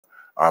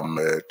I'm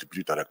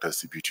Deputy Director,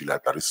 CBT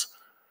Libraries.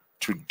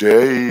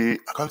 Today,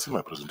 I can't see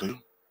my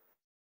presentation.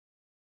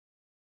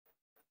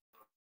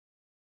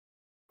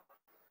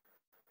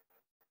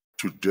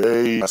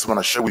 Today, I just want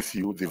to share with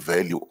you the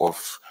value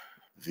of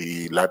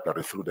the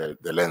library through the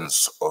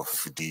lens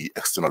of the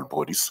external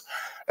bodies.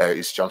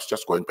 It's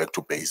just going back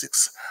to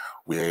basics.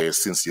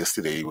 Since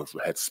yesterday, we've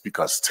had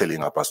speakers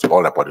telling us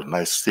all about the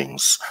nice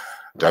things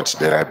that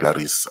the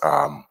libraries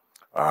are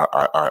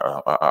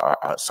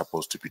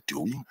supposed to be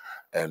doing,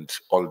 and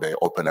all the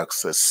open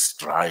access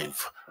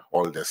drive,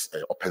 all this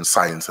open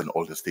science and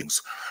all these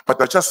things. But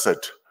I just said,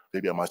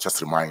 maybe I must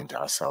just remind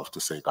ourselves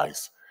to say,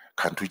 guys,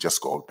 can't we just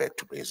go back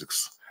to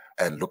basics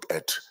and look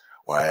at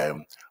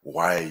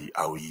why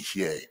are we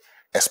here?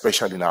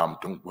 Especially now,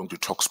 I'm going to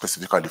talk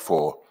specifically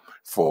for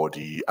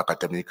the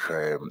academic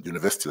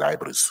university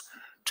libraries,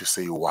 to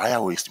say why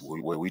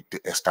were we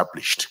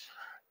established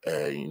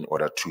in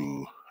order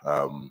to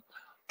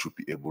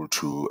be able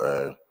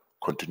to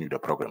continue the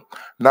program.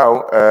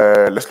 Now,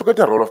 let's look at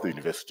the role of the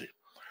university.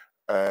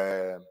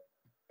 Higher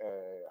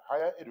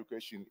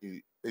education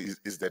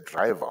is the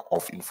driver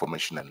of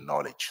information and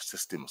knowledge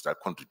systems that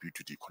contribute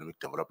to the economic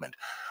development.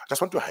 I just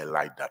want to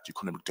highlight that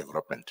economic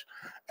development.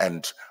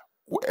 And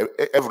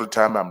every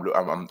time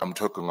I'm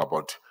talking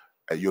about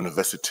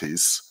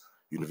universities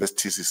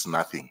is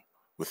nothing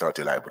without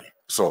a library.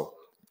 So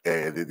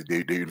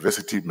the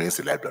university means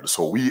the library.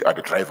 So we are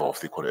the driver of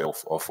the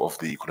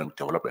economic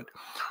development,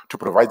 to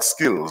provide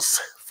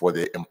skills for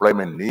the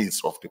employment needs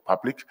of the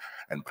public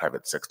and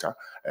private sector,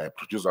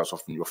 producers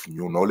of new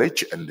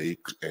knowledge, and they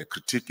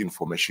critique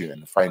information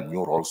and find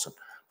new roles and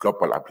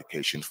global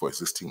applications for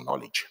existing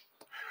knowledge.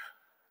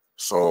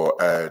 So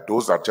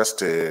those are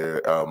just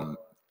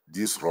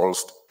these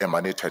roles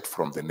emanated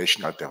from the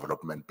National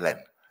Development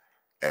Plan.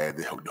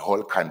 The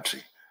whole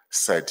country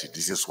said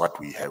this is what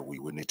we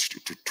need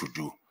to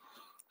do.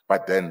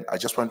 But then I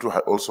just want to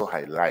also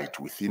highlight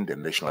within the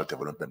National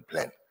Development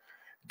Plan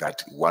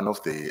that one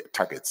of the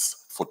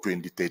targets for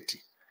 2030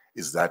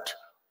 is that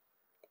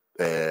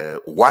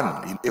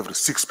 1 in every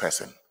 6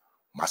 persons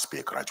must be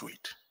a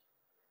graduate.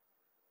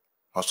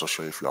 Not so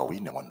sure if you are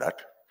winning on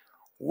that.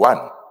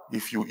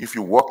 If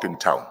you walk in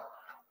town,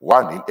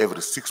 1 in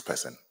every 6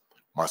 persons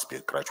must be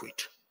a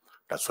graduate.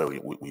 That's where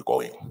we're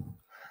going.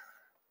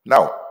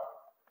 Now,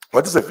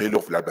 what is the value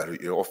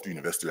of the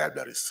university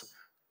libraries?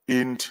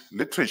 In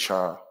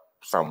literature,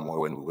 somewhere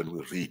when we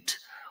read,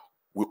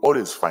 we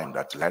always find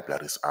that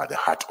libraries are the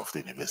heart of the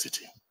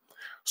university.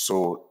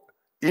 So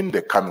in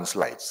the coming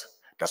slides,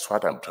 that's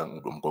what I'm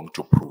going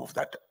to prove,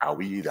 that are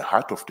we the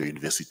heart of the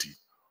university,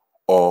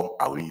 or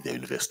are we the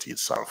university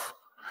itself?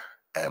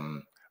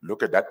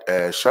 Look at that.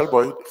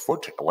 Shelboy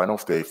Ford, one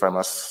of the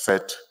farmers,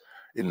 said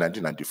in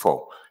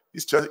 1994, he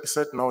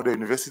said, no, the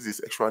university is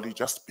actually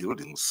just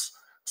buildings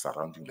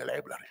surrounding the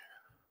library.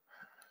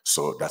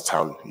 So that's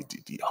how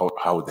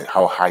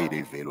high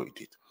they value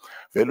it.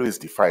 Value is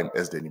defined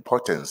as the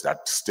importance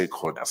that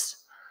stakeholders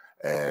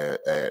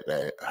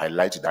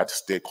highlight, that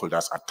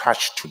stakeholders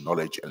attach to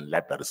knowledge and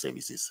library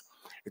services.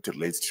 It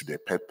relates to the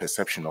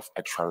perception of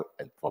actual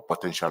and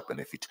potential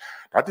benefit.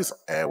 That is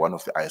one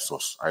of the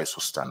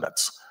ISO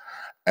standards.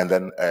 And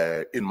then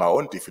in my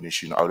own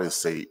definition, I always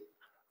say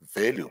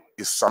value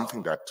is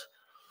something that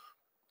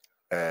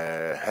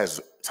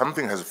has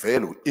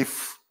value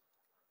if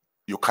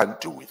you can't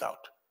do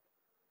without.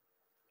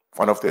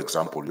 One of the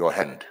example, your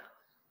hand,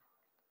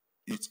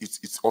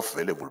 it's of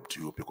valuable to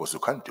you because you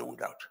can't do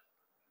without.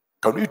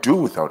 Can we do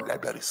without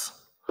libraries?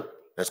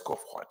 Let's go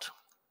for it.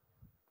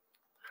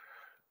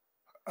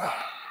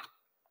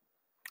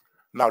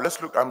 Now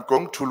let's look. I'm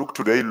going to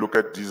look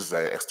at these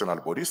external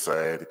bodies,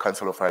 the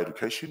Council of Higher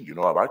Education, you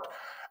know about,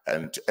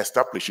 and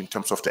established in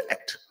terms of the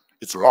Act.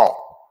 It's law,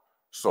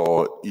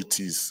 so it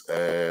is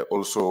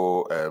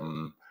also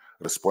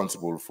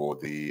responsible for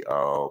the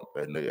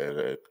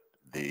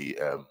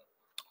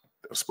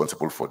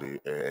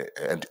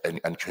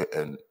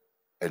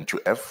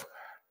N2F,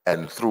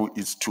 and through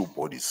its 2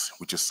 bodies,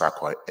 which is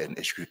SAQA and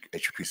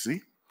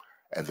HPC.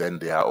 And then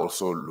they are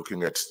also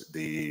looking at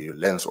the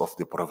lens of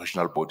the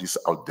professional bodies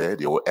out there,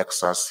 the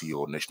EXAS,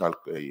 your National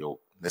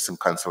Nursing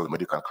Council,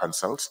 medical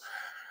councils.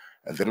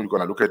 And then we're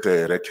going to look at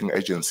the ranking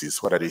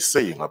agencies. What are they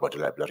saying about the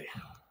library?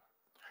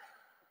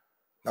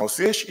 Now,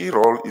 CHE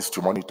role is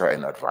to monitor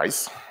and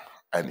advise,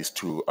 and is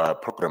to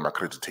program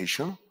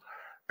accreditation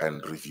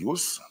and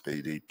reviews.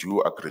 They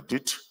do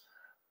accredit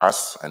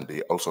us, and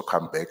they also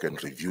come back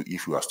and review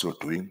if you are still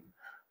doing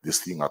this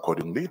thing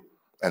accordingly.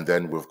 And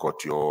then we've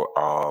got your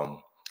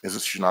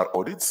institutional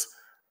audits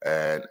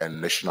and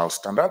national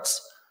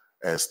standards,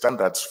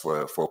 standards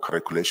for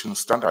calculation,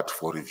 standard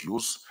for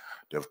reviews.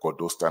 They've got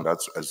those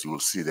standards as you will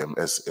see them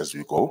as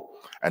we go,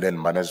 and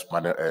then manage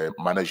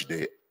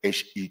the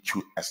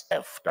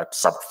HEQSF, that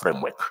sub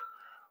framework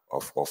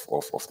of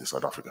the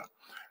South Africa,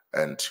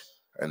 and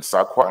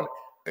SAQA.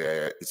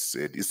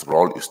 Its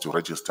role is to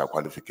register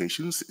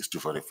qualifications, is to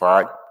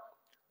verify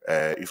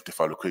if the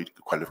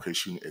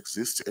qualification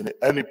exists, and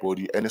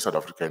anybody, any South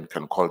African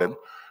can call them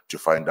to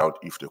find out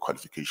if the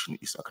qualification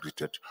is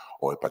accredited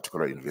or a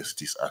particular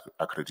university is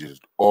accredited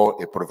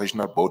or a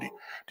professional body.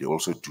 They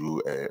also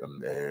do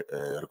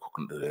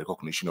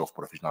recognition of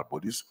professional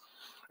bodies,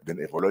 then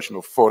evaluation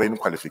of foreign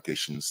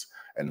qualifications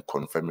and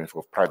conferment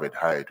of private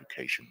higher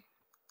education.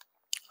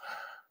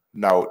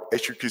 Now,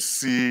 as you can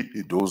see,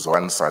 those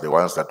ones are the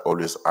ones that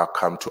always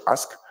come to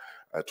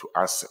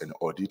us and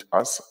audit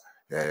us,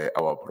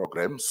 our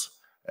programs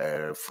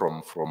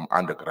from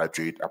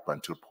undergraduate up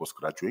until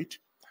postgraduate.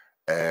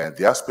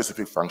 Their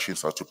specific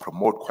functions are to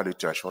promote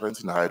quality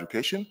assurance in higher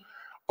education,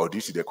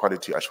 audit the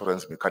quality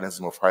assurance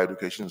mechanism of higher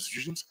education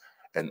institutions,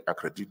 and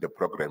accredit the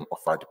program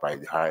offered by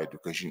the higher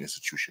education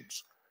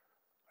institutions.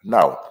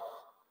 Now,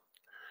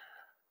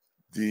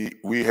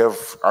 we have,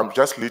 I'm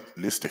just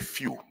list a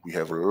few. We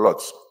have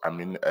lots. I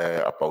mean,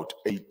 about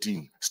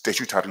 18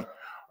 statutory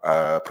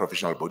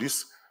professional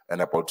bodies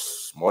and about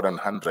more than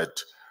 100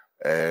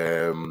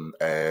 and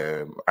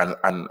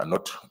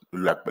not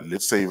like,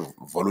 let's say,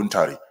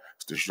 voluntary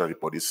statutory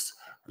bodies,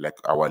 like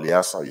our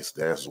LIASA is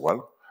there as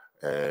well,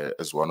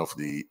 as one of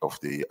the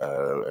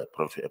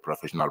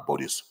professional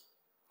bodies.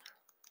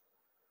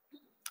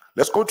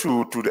 Let's go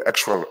to the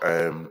actual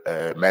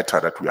matter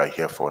that we are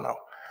here for now.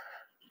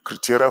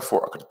 Criteria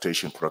for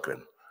accreditation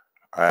program.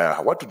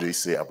 What do they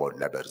say about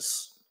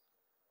libraries?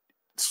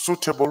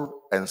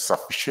 Suitable and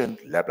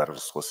sufficient library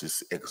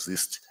resources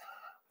exist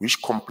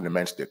which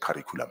complement the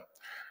curriculum.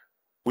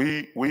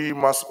 We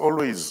must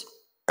always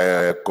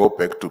go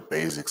back to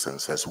basics and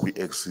says we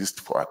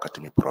exist for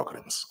academic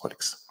programs,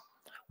 colleagues.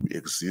 We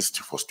exist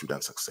for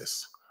student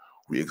success.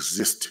 We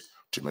exist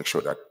to make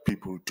sure that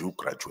people do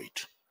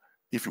graduate.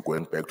 If you're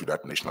going back to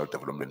that national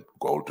development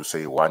goal to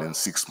say 1 in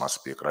 6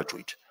 must be a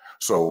graduate.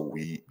 So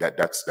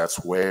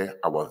that's where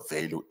our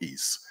value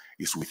is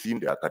within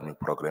the academic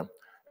program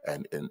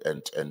and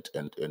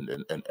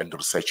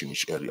research in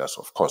each areas,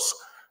 of course,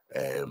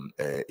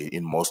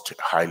 in most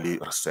highly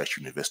research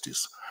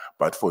universities.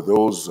 But for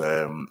those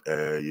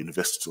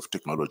universities of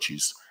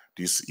technologies,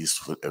 this is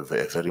a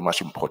very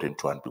much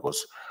important one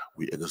because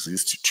we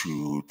exist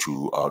to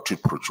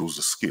produce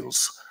the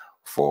skills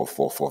for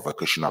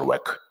vocational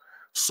work.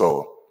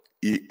 So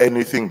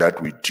anything that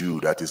we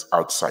do that is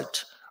outside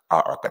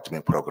our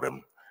academic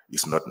program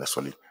is not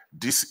necessarily.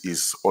 This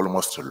is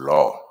almost a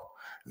law.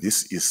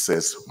 This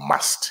says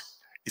must.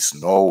 It's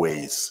no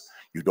ways.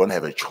 You don't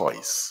have a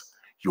choice.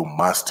 You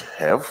must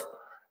have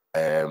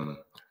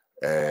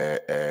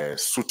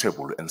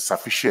suitable and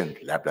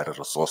sufficient library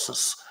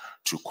resources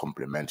to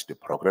complement the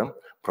program,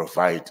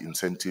 provide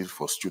incentive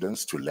for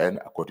students to learn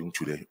according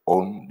to their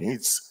own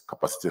needs,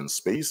 capacity, and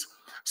space,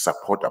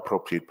 support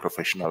appropriate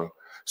professional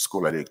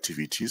scholarly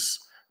activities.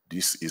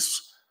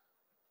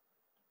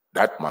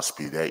 That must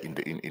be there in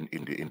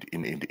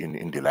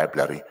the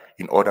library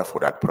in order for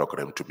that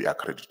program to be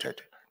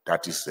accredited.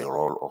 That is the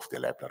role of the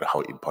library, how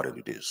important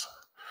it is.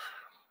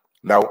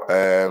 Now,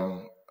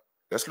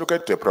 let's look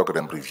at the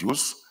program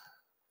reviews.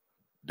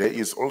 There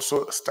is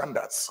also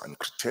standards and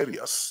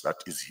criteria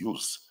that is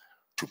used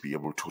to be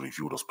able to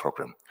review those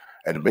programs.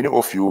 And many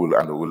of you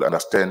will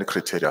understand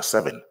criteria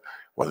 7,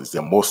 what is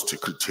the most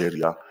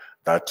criteria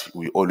that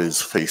we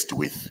always faced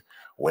with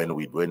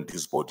when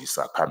these bodies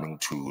are coming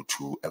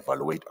to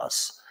evaluate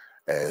us.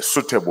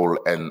 Suitable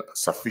and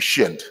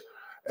sufficient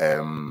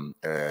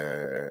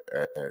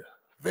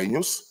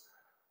venues,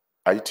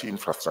 IT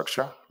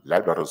infrastructure,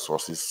 library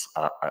resources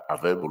are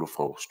available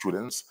for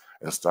students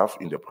and staff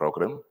in the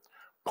program.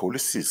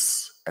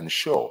 Policies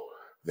ensure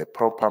the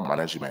proper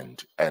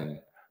management and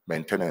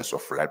maintenance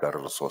of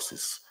library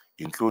resources,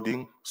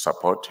 including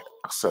support,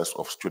 access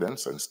of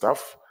students and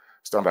staff,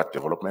 standard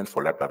development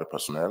for library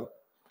personnel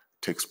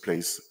takes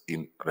place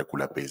in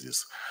regular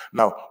basis.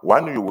 Now,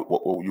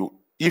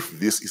 if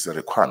this is a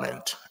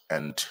requirement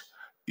and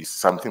is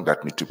something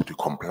that needs to be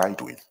complied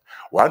with,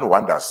 one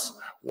wonders,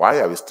 why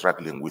are we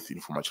struggling with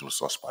information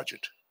resource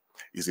budget?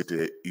 Is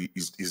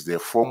the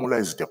formula,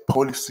 is the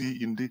policy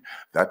in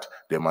that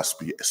there must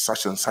be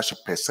such and such a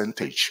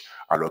percentage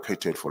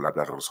allocated for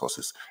library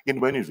resources? In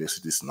many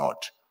universities,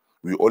 not.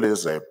 We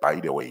always, by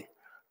the way,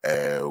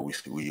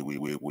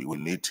 we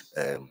need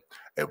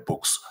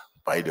books.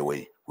 By the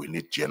way, we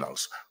need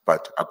journals.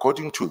 But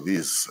according to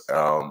these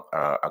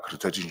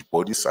accreditation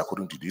bodies,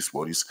 according to these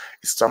bodies,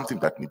 it's something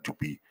that needs to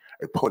be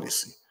a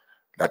policy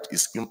that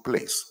is in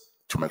place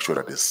to make sure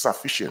that there's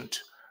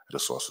sufficient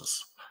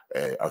resources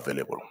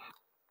available.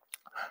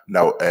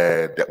 Now,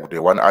 the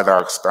one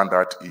other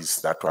standard is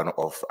that one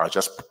of, I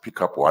just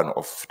pick up one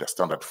of the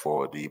standard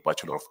for the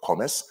Bachelor of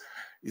Commerce.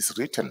 Is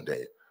written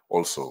there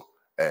also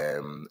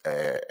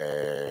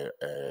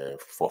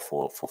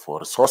for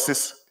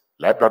resources,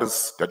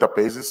 libraries,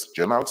 databases,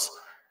 journals,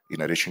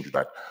 in addition to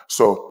that.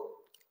 So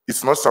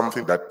it's not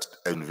something that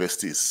a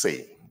university is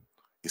saying.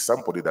 It's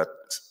somebody that,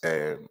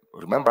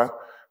 remember,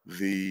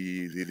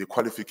 the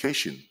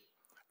qualification,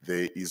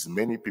 there is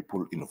many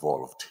people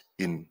involved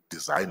in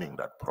designing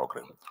that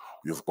program.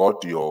 You've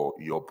got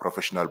your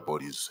professional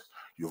bodies,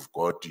 you've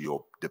got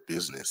the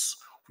business,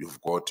 We've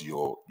got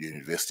your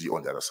university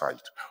on the other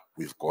side.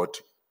 We've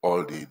got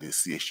all the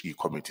CHE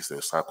committees, the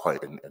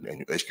SAQA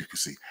and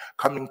HQQC,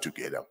 coming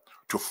together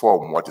to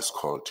form what is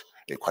called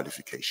a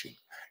qualification.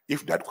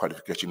 If that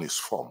qualification is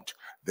formed,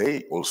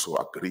 they also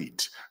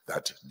agreed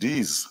that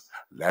these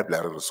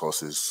library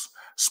resources,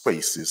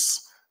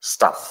 spaces,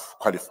 staff,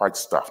 qualified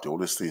staff, they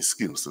always say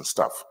skills and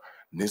staff,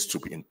 needs to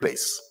be in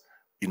place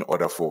in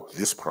order for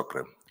this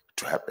program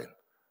to happen.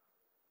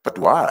 But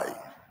why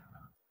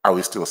are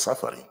we still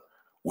suffering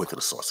with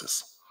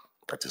resources?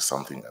 That is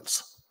something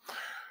else.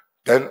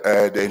 Then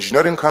the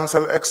Engineering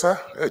Council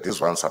EXA, these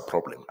ones are a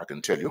problem, I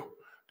can tell you.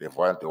 They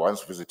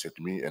once visited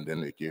me and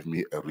then they gave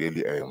me a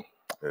really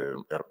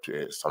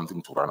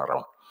something to run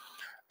around.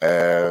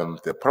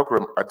 The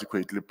program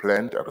adequately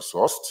planned and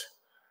resourced,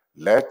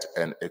 led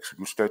and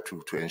executed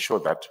to ensure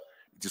that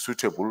it is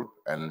suitable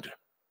and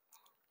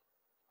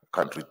I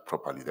can't read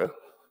properly there.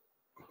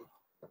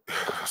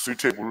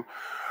 Suitable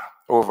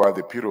over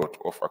the period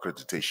of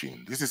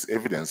accreditation. This is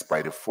evidenced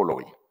by the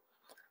following.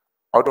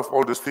 Out of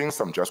all these things,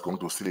 I'm just going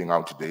to selling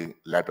out the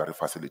library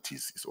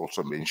facilities. It's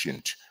also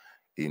mentioned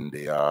in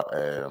their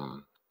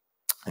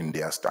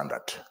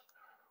standard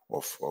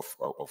of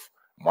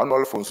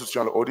manual for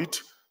institutional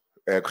audit,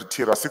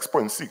 criteria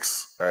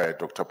 6.6,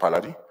 Dr.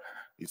 Paladi.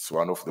 It's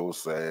one of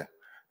those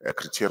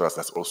criteria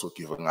that's also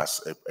giving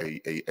us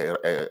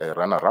a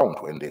run around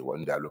when they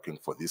are looking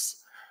for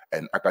this.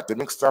 And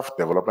academic staff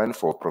development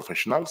for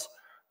professionals,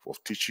 for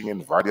teaching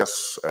in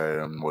various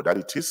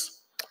modalities,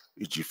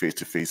 e.g.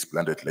 face-to-face,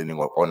 blended learning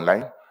or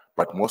online,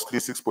 but mostly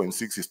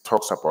 6.6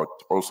 talks about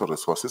also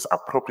resources,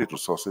 appropriate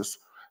resources,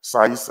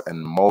 size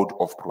and mode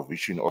of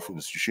provision of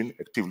institution,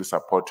 actively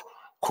support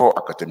core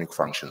academic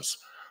functions.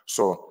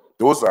 So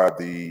those are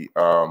the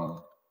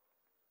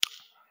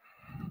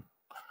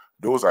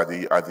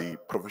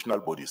professional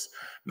bodies.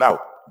 Now,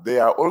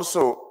 there are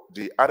also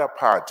the other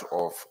part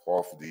of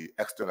the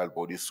external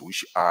bodies,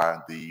 which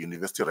are the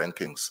university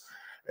rankings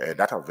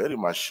that are very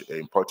much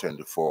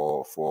important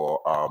for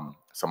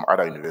some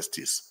other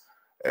universities,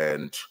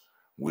 and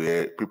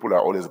where people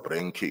are always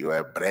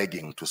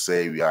bragging to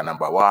say we are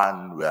number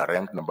one, we are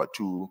ranked number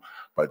two,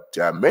 but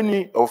there are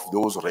many of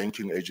those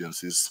ranking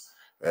agencies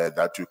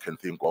that you can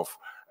think of,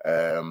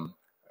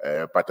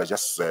 but I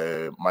just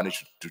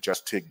managed to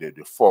just take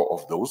the four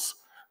of those,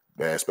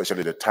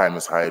 especially the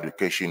Times Higher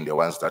Education, the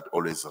ones that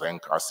always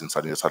rank us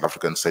inside the South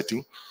African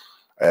setting.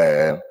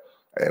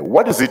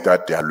 What is it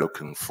that they are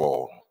looking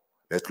for?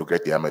 Let's look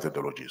at their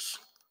methodologies.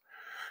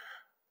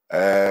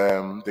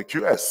 The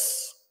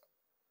QS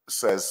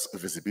says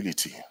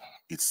visibility.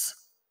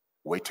 It's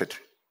weighted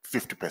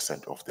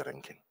 50% of the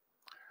ranking.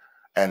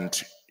 And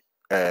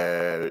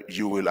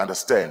you will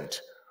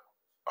understand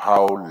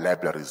how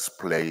libraries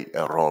play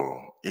a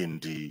role in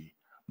the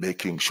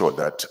making sure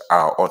that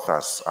our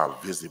authors are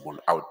visible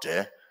out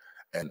there,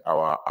 and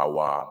our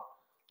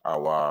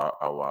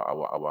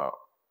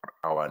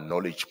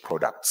knowledge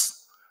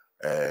products,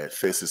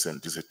 theses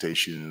and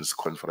dissertations,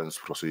 conference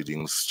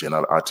proceedings,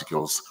 journal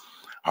articles,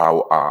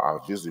 how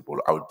are visible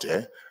out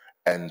there.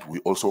 And we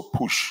also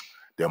push,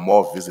 the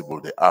more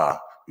visible they are,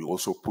 we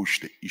also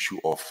push the issue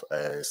of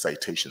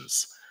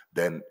citations.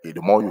 Then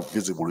the more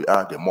visible you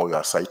are, the more you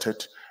are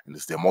cited, and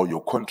the more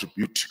you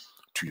contribute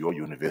to your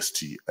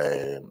university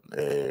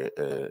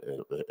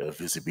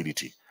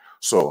visibility.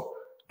 So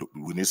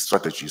we need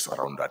strategies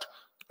around that.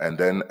 And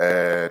then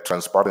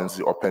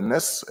transparency,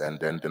 openness, and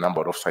then the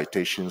number of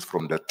citations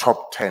from the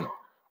top 10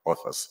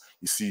 authors.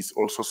 You see, it's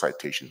also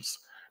citations.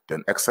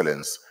 Then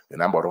excellence, the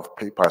number of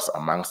papers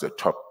amongst the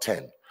top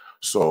 10.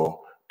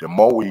 So the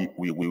more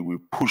we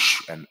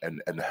push and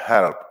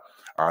help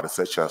our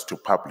researchers to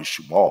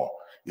publish more,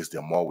 is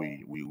the more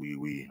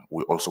we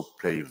also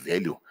play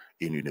value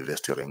in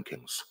university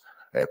rankings,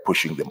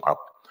 pushing them up.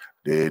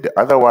 The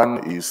other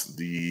one is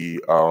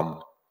the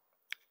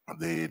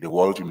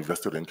World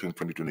University Ranking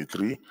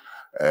 2023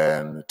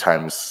 and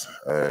Times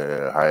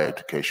Higher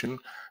Education.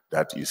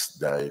 That is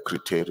the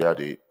criteria,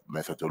 the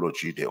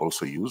methodology they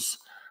also use,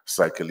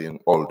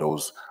 cycling all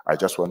those. I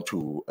just want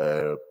to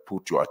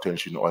put your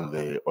attention on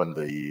the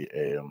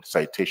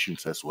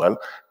citations as well,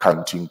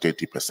 counting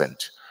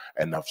 30%.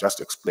 And I've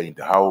just explained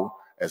how,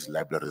 as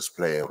libraries,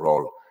 play a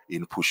role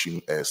in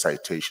pushing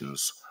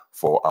citations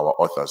for our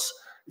authors.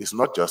 It's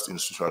not just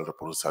institutional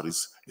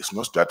repositories, it's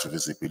not that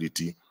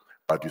visibility,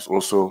 but it's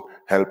also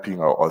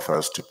helping our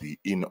authors to be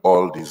in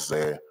all these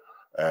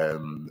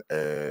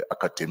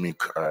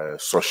academic,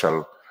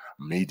 social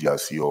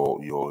medias, your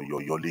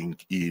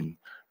LinkedIn,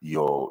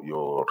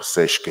 your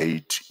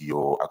ResearchGate,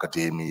 your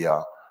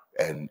academia,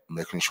 and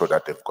making sure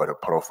that they've got a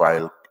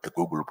profile, a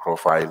Google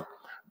profile.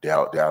 They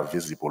are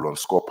visible on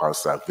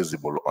Scopus, are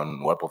visible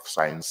on Web of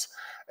Science,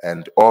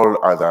 and all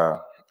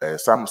other.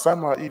 Some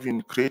are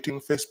even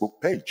creating Facebook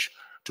page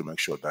to make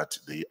sure that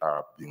they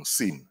are being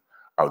seen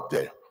out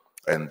there.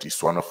 And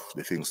it's one of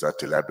the things that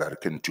the library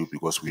can do,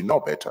 because we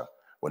know better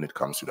when it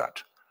comes to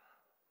that.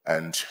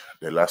 And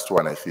the last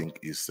one, I think,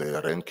 is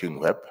the ranking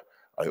web.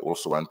 I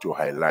also want to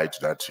highlight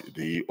that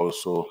they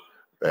also,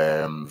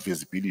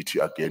 visibility,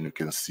 again, you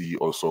can see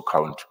also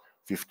count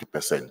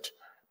 50%,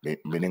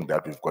 meaning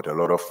that we've got a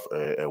lot of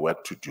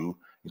work to do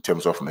in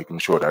terms of making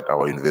sure that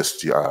our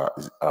university are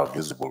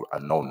visible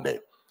and known there.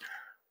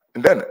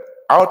 And then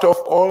out of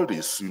all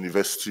these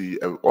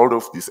university, all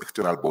of these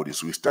external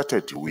bodies, we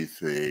started with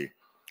the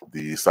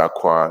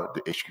SAQA,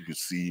 the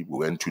HQC, we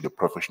went to the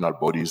professional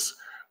bodies,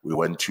 we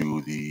went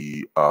to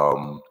the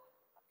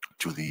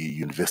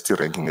university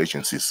ranking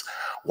agencies.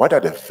 What are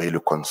the value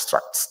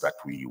constructs that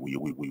we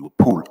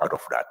pull out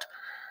of that?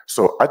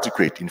 So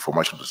adequate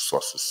information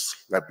resources,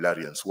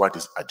 librarians, what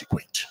is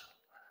adequate?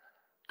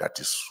 That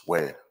is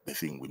where the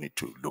thing we need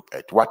to look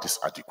at. What is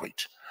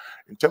adequate?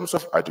 In terms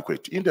of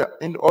adequate, in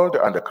all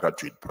the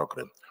undergraduate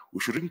program, we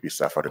shouldn't be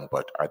suffering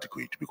about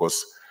adequate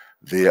because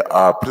they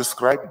are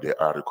prescribed, they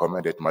are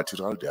recommended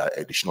material, they are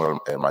additional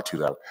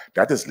material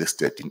that is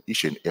listed in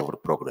each and every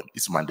program.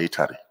 It's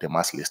mandatory. They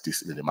must list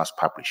this and they must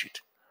publish it.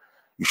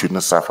 You should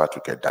not suffer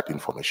to get that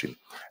information.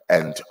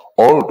 And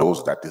all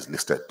those that is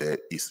listed there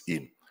is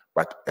in.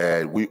 But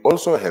we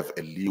also have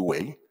a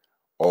leeway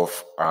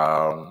of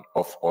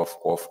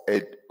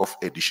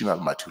additional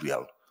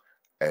material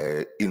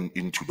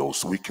into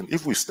those. We can,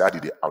 if we study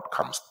the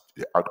outcomes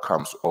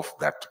of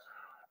that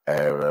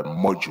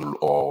module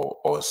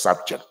or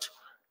subject.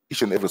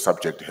 Each and every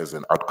subject has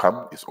an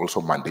outcome. It's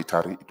also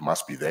mandatory. It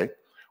must be there.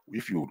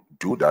 If you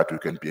do that, you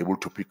can be able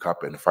to pick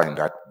up and find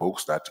that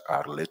books that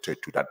are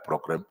related to that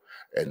program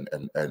and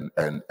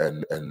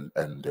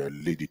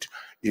lead it.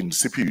 In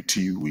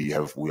CPUT, we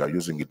are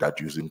using it that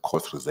using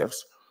course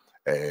reserves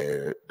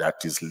that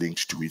is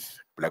linked with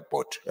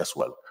Blackboard as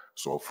well.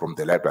 So from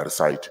the library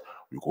side,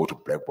 we go to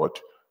Blackboard.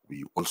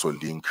 We also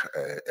link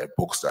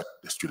books that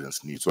the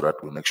students need so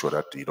that we make sure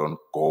that they don't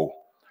go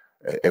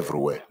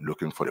everywhere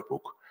looking for the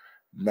book.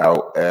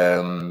 Now,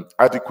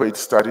 adequate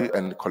study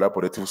and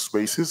collaborative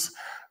spaces,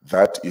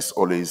 that is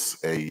always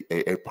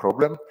a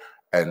problem.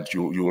 And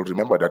you will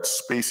remember that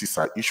spaces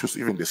are issues.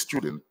 Even the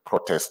student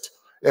protest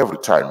every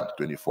time,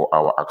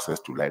 24-hour access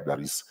to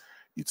libraries.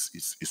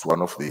 It's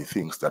one of the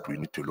things that we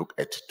need to look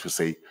at to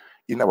say,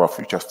 in our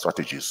future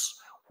strategies,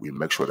 we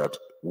make sure that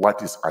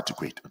what is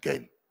adequate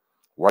again.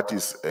 What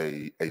is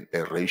a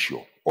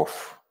ratio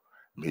of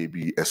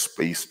maybe a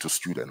space to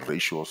student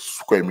ratio,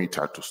 square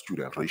meter to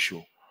student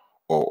ratio,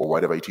 or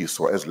whatever it is.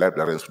 So as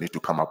librarians, we need to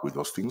come up with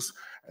those things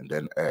and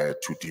then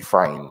to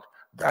define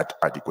that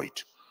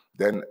adequate.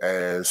 Then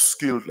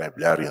skilled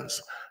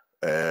librarians,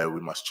 we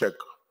must check,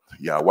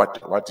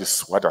 what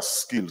are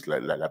skilled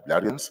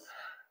librarians?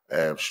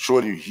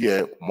 Surely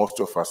here, most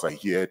of us are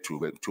here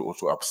to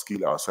also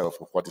upskill ourselves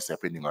of what is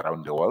happening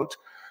around the world.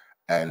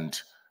 And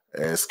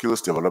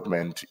skills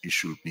development, it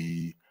shouldn't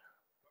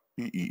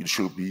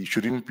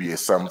be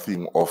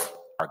something of,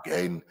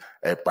 again,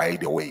 by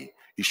the way.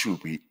 It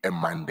should be a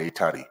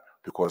mandatory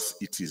because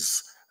it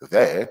is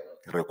there,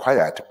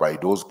 required by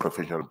those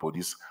professional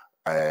bodies,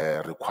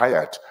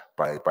 required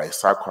by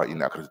SAQA in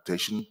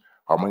accreditation.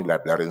 How many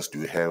librarians do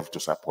you have to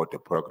support the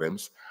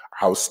programs?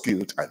 How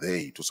skilled are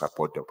they to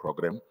support the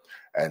program?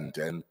 And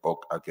then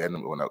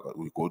again, when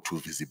we go to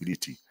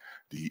visibility,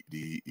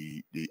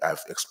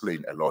 I've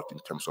explained a lot in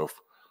terms of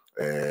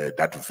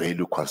that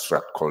value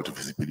construct called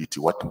visibility.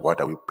 What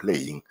are we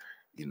playing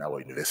in our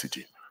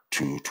university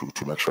to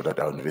make sure that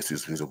our university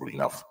is visible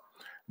enough?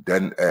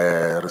 Then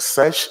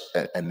research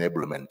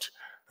enablement.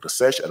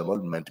 Research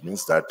enablement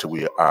means that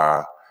we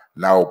are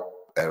now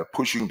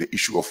pushing the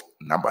issue of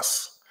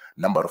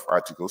number of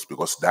articles,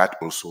 because that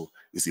also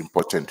is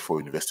important for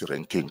university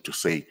ranking to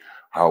say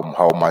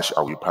how much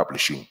are we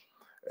publishing.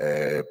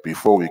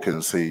 Before we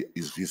can say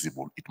is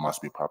visible, it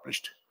must be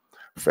published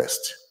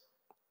first.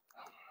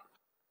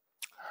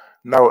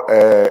 Now,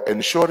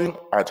 ensuring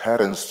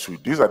adherence to,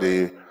 these are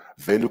the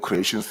value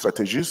creation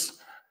strategies,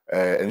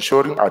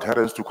 ensuring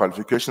adherence to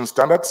qualification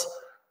standards.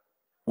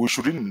 We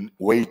shouldn't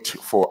wait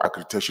for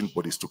accreditation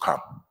bodies to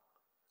come.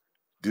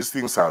 These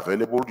things are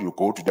available. You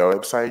go to their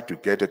website, you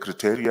get a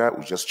criteria,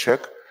 we just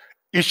check.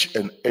 Each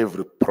and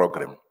every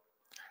program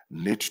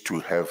needs to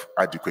have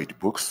adequate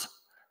books,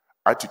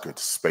 adequate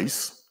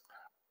space,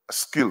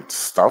 skilled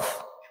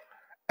staff,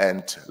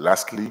 and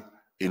lastly,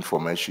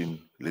 information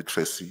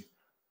literacy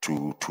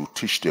to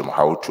teach them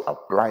how to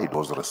apply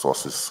those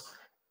resources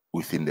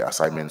within the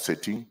assignment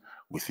setting,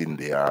 within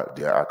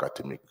their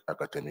academic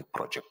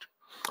project.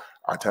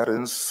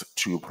 Adherence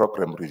to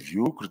program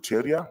review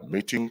criteria,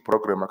 meeting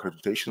program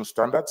accreditation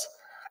standards,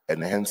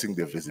 enhancing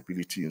the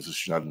visibility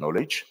institutional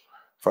knowledge,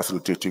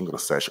 facilitating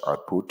research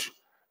output,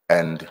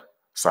 and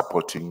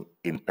supporting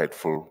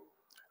impactful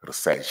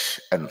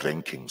research and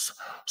rankings.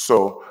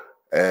 So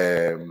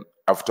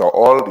after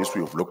all this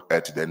we've looked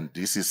at, then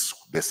this is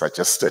the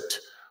suggested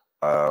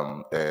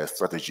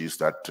strategies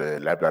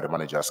that library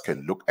managers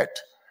can look at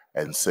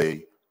and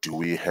say, do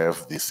we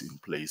have this in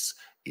place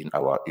in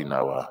our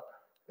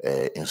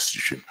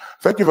institution?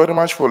 Thank you very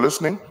much for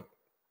listening.